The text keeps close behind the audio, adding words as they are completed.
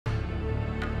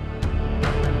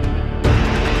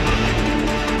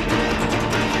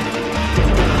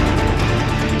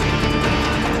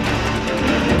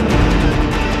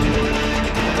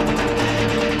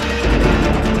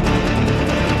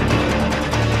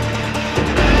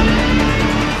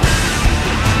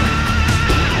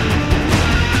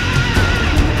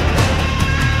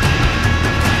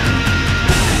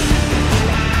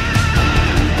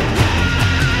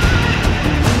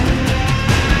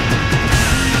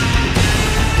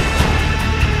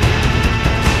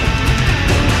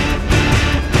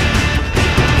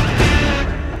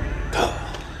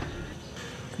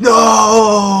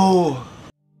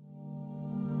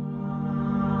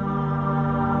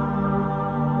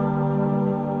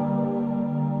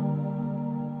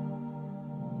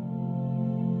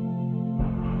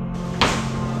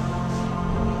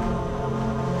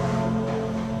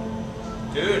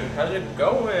how's it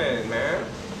going, man?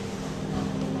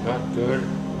 Not good.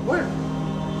 What?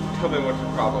 Tell me what the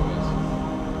problem is.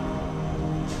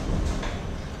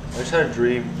 I just had a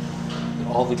dream that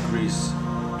all the grease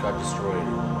got destroyed.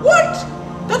 What?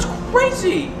 That's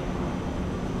crazy!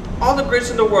 All the grease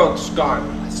in the world's gone.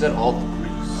 I said all the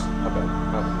grease.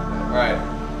 Alright,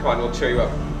 come on, we'll cheer you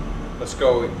up. Let's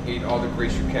go eat all the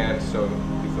grease you can so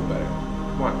you feel better.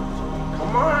 Come on.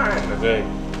 Come on! Okay.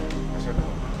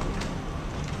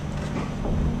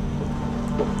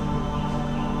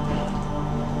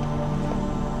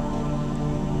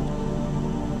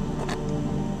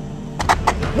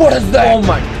 What is that? Oh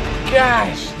my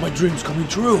gosh! My dream's coming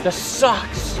true. That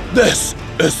sucks! This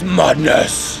is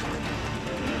madness.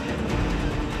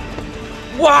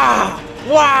 Wow!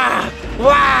 Wow!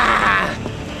 Wow!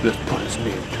 Let's put his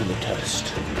name to the test.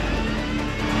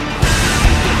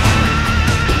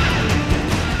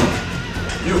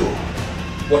 You,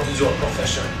 what is your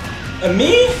profession?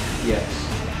 Me? Yes.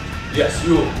 Yes,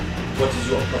 you. What is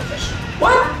your profession?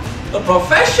 What? A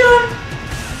profession?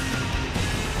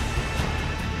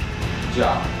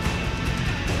 Job.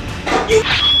 You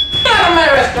out of my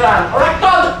restaurant or I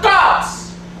call the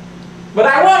cops! But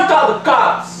I won't call the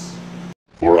cops!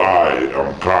 For I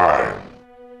am kind.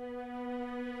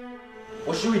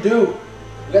 What should we do?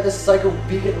 We got this psycho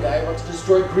vegan guy who wants to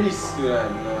destroy Greece. Dude, I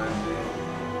have no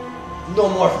idea. No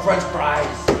more French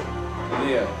fries.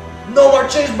 Leo. No more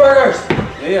cheeseburgers.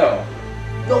 Leo.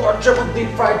 No more triple deep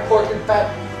fried pork and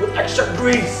fat with extra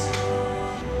grease.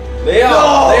 Leo!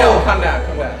 No! Leo, calm down,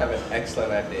 calm down. I have an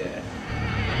excellent idea.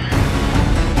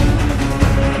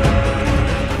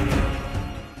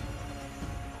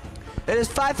 It is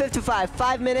 5:55,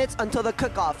 5 minutes until the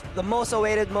cook-off, the most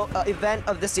awaited event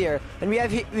of this year. And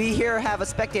we here have a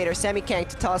spectator, Sammy Kank,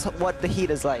 to tell us what the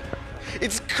heat is like.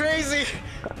 It's crazy!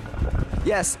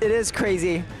 Yes, it is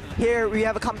crazy. Here we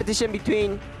have a competition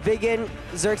between Vegan,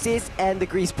 Xerxes, and the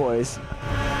Grease Boys.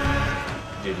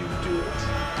 Did you do it?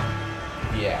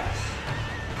 Yes.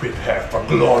 Prepare for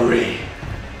glory.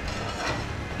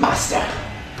 Master,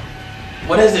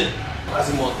 What is it,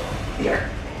 Quasimodo? your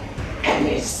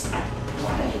enemies are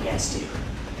plotting against you.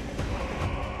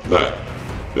 Let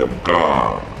them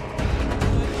come.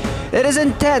 It is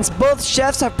intense. Both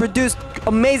chefs have produced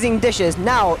amazing dishes.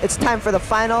 Now it's time for the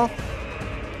final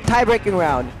tie-breaking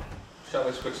round. Shall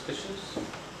we switch dishes?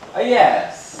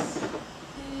 Yes.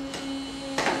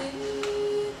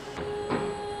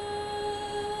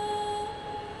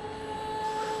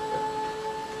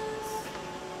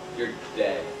 You're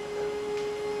dead.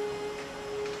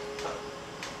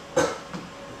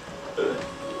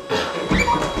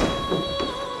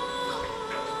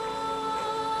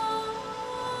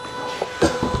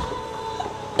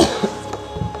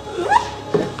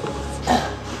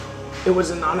 It was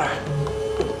an honor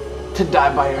to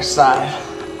die by your side.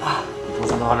 It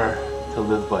was an honor to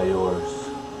live by yours.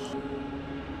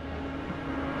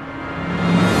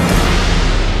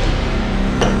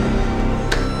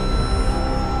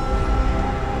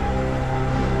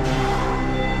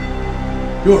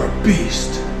 You're a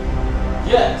beast.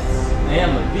 Yes, I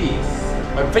am a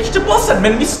beast. My vegetables have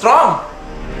made me strong,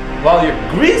 while your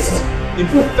greased,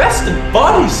 infested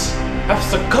bodies have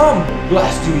succumbed.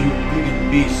 Blast you, you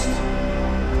bleeding beast.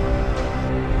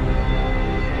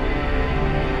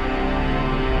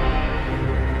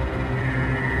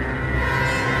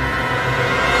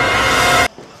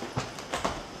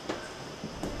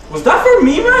 Was that for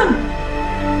me, man?